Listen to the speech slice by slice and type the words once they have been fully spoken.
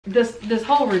this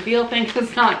whole reveal thing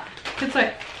is not, it's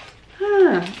like,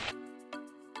 huh.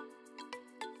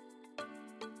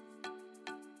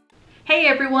 Hey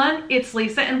everyone, it's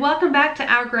Lisa and welcome back to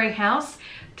Our Gray House.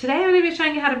 Today I'm going to be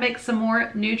showing you how to make some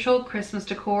more neutral Christmas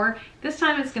decor. This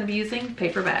time it's going to be using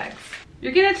paper bags.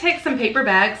 You're going to take some paper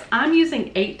bags. I'm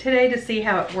using 8 today to see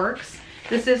how it works.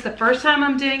 This is the first time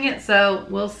I'm doing it, so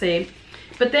we'll see.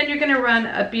 But then you're going to run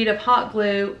a bead of hot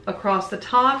glue across the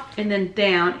top and then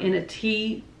down in a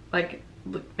T, like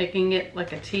making it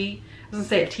like a T. I was going to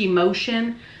say a T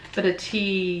motion, but a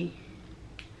T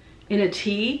in a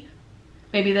T.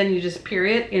 Maybe then you just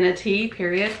period in a T,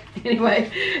 period. Anyway,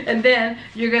 and then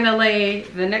you're gonna lay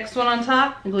the next one on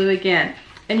top and glue again.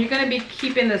 And you're gonna be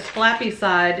keeping this flappy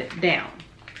side down.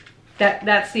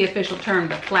 That's the official term,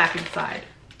 the flappy side.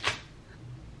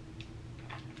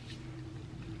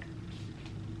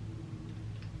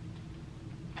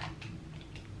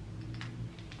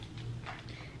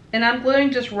 And I'm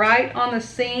gluing just right on the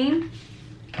seam.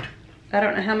 I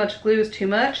don't know how much glue is too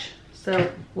much,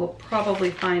 so we'll probably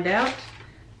find out.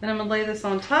 Then I'm gonna lay this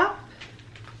on top,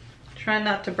 try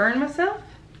not to burn myself,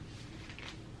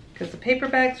 because the paper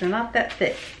bags are not that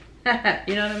thick.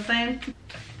 You know what I'm saying?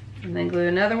 And then glue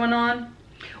another one on.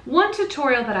 One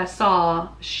tutorial that I saw,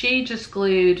 she just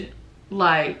glued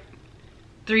like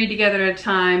 3 together at a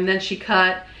time, then she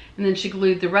cut, and then she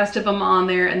glued the rest of them on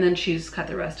there, and then she's cut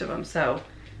the rest of them. So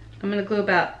I'm gonna glue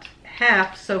about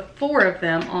half, so 4 of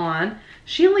them on.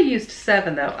 She only used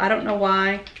 7 though. I don't know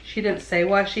why. She didn't say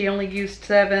why she only used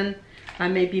 7. I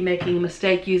may be making a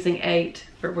mistake using 8,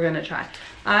 but we're gonna try.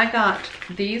 I got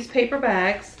these paper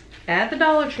bags at the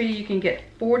Dollar Tree. You can get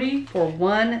 40 for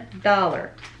 $1.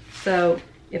 So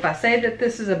if I say that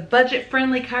this is a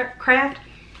budget-friendly craft,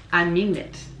 I mean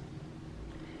it.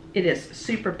 It is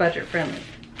super budget-friendly.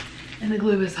 And the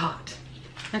glue is hot.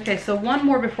 Okay, so one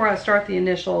more before I start the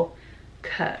initial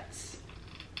cuts.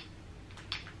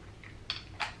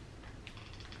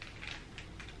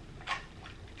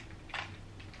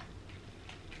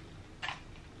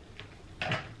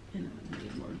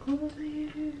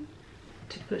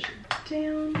 To push it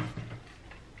down.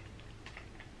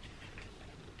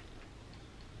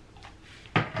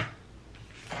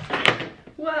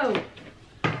 Whoa.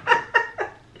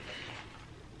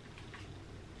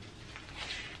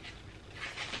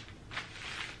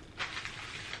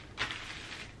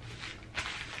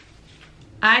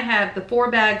 I have the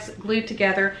 4 bags glued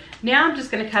together. Now I'm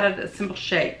just going to cut it a simple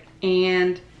shape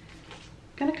and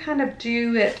gonna kind of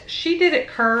do it. She did it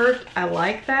curved. I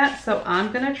like that, so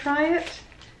I'm gonna try it.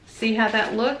 See how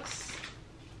that looks.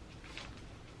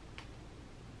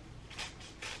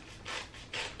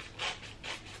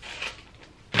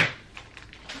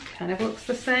 Kind of looks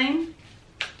the same.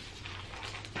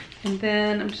 And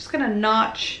then I'm just gonna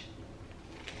notch,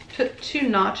 put 2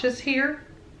 notches here,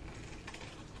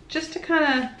 just to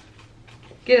kind of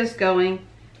get us going.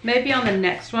 Maybe on the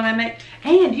next one I make,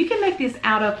 and you can make these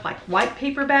out of like white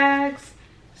paper bags.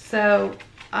 So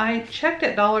I checked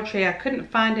at Dollar Tree. I couldn't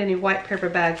find any white paper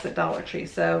bags at Dollar Tree,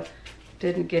 so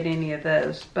didn't get any of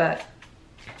those. But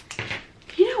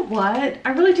you know what?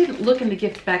 I really didn't look in the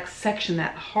gift bag section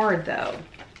that hard though.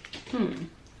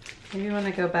 Maybe when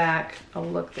I go back, I'll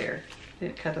look there.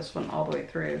 Didn't cut this one all the way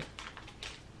through.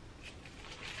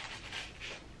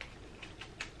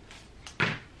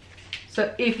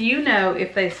 So if you know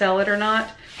if they sell it or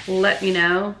not, let me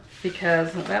know,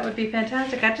 because that would be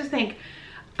fantastic. I just think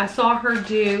I saw her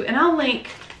do, and I'll link,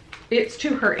 it's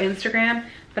to her Instagram,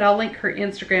 but I'll link her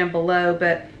Instagram below,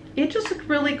 but it just looked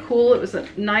really cool. It was a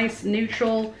nice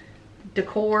neutral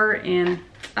decor and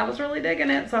I was really digging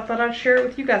it, so I thought I'd share it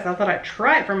with you guys. I thought I'd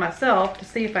try it for myself to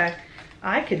see if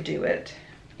I could do it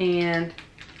and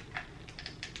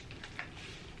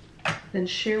then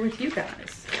share with you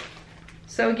guys.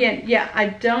 So again, yeah,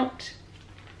 I'm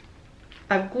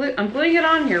gluing it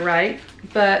on here, right?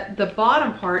 But the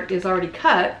bottom part is already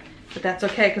cut, but that's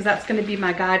okay, because that's gonna be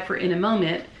my guide for in a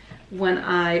moment when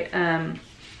I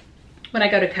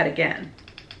go to cut again.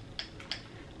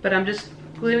 But I'm just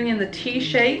gluing in the T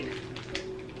shape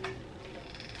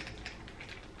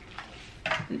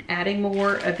and adding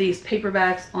more of these paper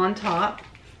bags on top.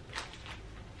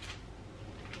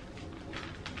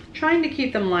 Trying to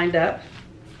keep them lined up.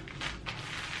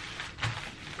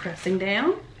 Pressing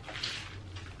down.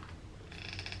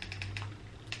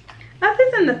 Other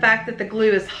than the fact that the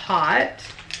glue is hot,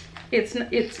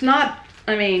 it's not,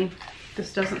 I mean,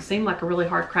 this doesn't seem like a really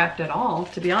hard craft at all,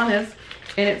 to be honest.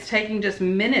 And it's taking just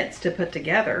minutes to put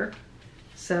together.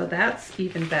 So that's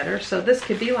even better. So this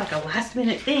could be like a last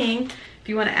minute thing if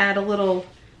you want to add a little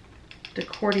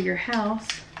decor to your house.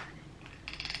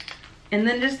 And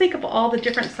then just think of all the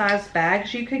different size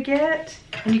bags you could get.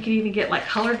 And you could even get like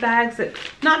colored bags that,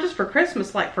 not just for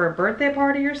Christmas, like for a birthday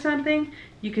party or something.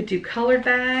 You could do colored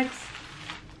bags.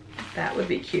 That would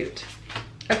be cute.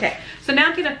 Okay, so now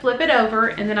I'm gonna flip it over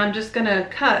and then I'm just gonna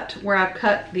cut where I've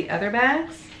cut the other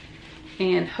bags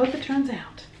and hope it turns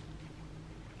out.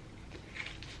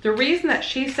 The reason that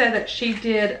she said that she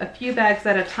did a few bags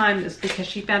at a time is because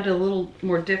she found it a little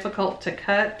more difficult to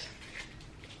cut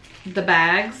the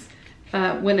bags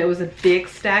when it was a big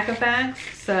stack of bags.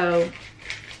 So,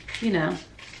 you know,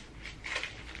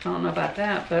 I don't know about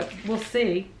that, but we'll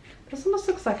see. This almost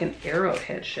looks like an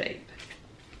arrowhead shape.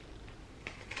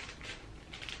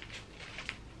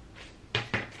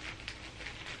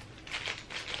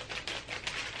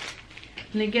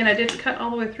 And again, I didn't cut all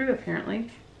the way through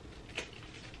apparently.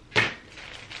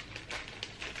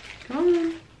 Come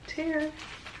on, tear.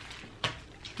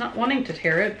 Not wanting to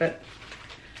tear it, but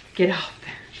get off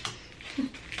there.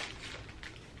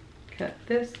 Cut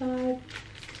this side.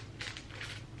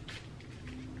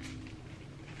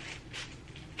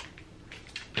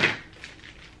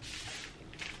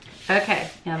 Okay,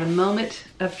 now the moment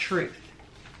of truth.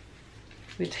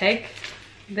 We take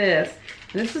this.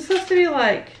 This is supposed to be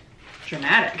like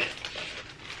dramatic.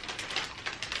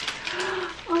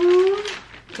 Oh,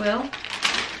 well,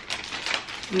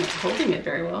 I'm not holding it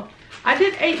very well. I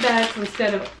did 8 bags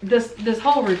instead of this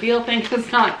whole reveal thing.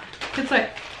 It's not, it's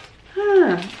like,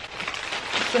 huh.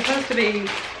 It's supposed to be,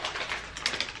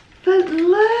 but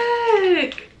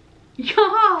look,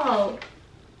 y'all.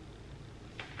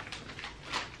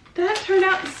 That turned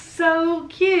out so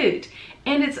cute.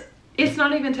 And it's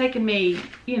not even taken me,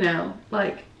 you know,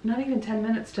 like not even 10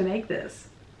 minutes to make this.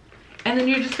 And then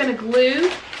you're just gonna glue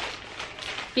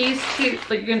these two,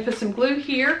 like you're gonna put some glue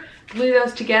here, glue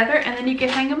those together, and then you can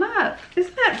hang them up.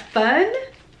 Isn't that fun?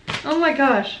 Oh my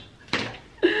gosh.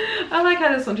 I like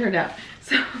how this one turned out.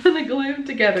 So I'm gonna glue them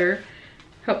together.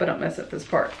 Hope I don't mess up this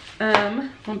part.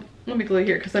 Let me glue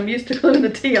here because I'm used to gluing the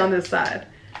T on this side.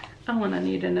 Oh, and I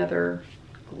need another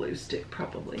glue stick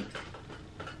probably.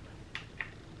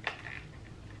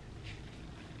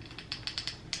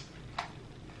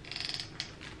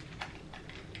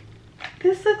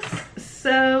 This looks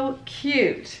so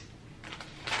cute.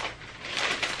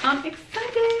 I'm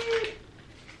excited.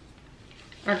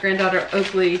 Our granddaughter,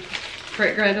 Oakley,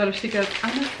 great-granddaughter, she goes,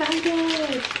 I'm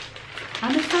excited.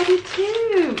 I'm excited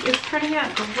too. It's turning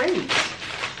out great.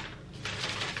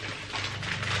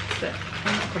 So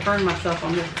I'm going to burn myself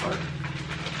on this part.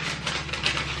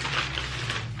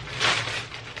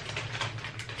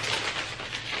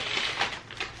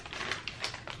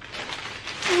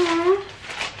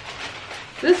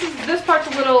 This part's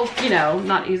a little, you know,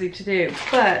 not easy to do,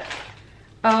 but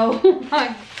oh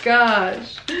my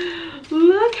gosh,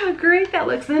 look how great that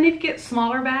looks. And then if you get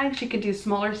smaller bags, you could do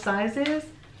smaller sizes.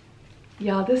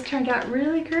 Y'all, this turned out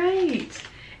really great.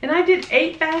 And I did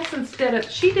 8 bags instead of,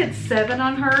 she did 7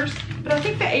 on hers, but I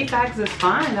think the 8 bags is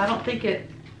fine. I think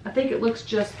it looks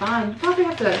just fine. You probably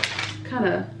have to kind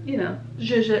of, you know,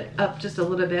 zhuzh it up just a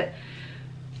little bit.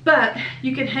 But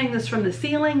you can hang this from the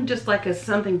ceiling, just like as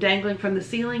something dangling from the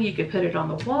ceiling. You could put it on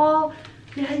the wall.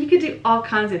 Yeah, you could do all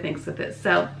kinds of things with it.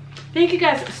 So thank you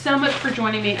guys so much for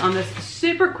joining me on this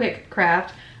super quick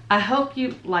craft. I hope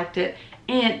you liked it.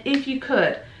 And if you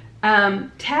could,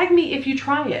 tag me if you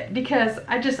try it, because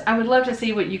I would love to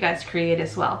see what you guys create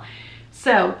as well.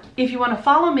 So if you want to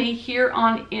follow me here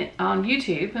on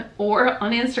YouTube or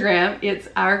on Instagram, it's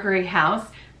Our Gray House,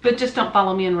 but just don't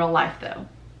follow me in real life though,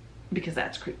 because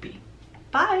that's creepy.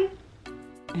 Bye.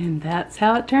 And that's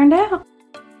how it turned out.